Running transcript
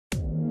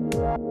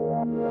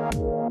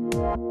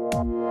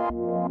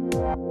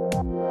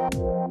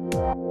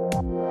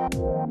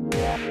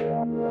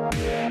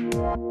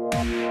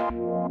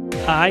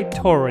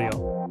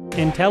iTorial,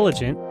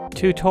 intelligent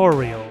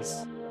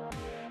tutorials.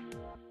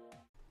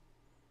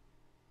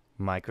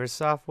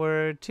 Microsoft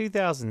Word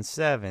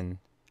 2007,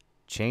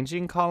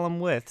 Changing Column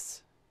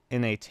Widths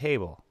in a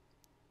Table.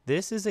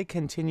 This is a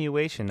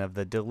continuation of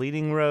the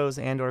Deleting Rows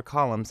and/or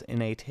Columns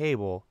in a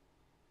Table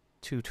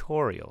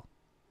tutorial.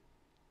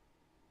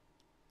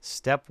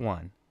 Step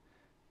 1.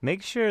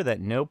 Make sure that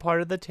no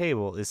part of the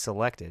table is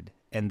selected,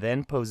 and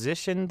then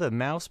position the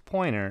mouse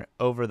pointer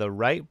over the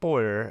right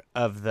border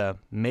of the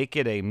Make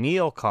It a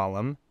Meal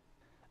column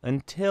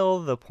until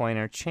the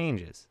pointer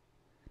changes.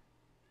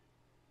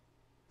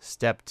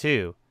 Step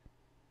 2.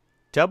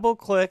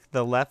 Double-click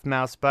the left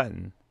mouse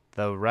button.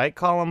 The right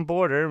column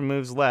border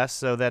moves left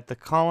so that the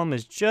column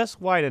is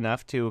just wide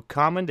enough to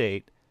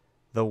accommodate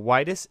the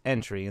widest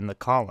entry in the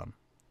column.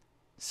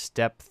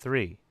 Step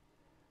 3.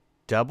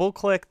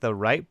 Double-click the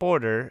right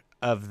border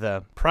of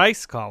the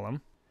Price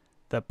column.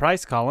 The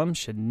Price column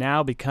should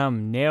now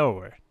become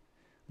narrower,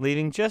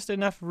 leaving just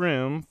enough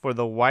room for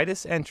the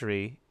widest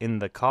entry in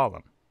the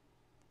column.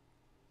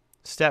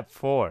 Step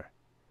 4.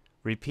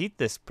 Repeat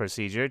this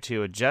procedure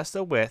to adjust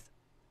the width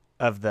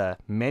of the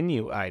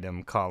Menu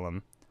Item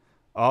column.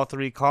 All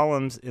three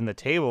columns in the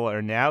table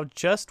are now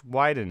just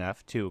wide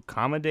enough to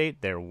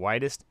accommodate their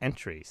widest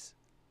entries.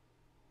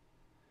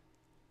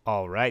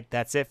 Alright,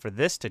 that's it for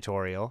this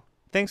tutorial.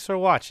 Thanks for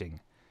watching,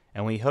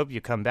 and we hope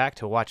you come back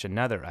to watch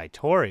another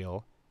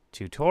iTorial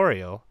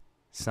tutorial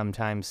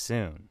sometime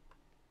soon.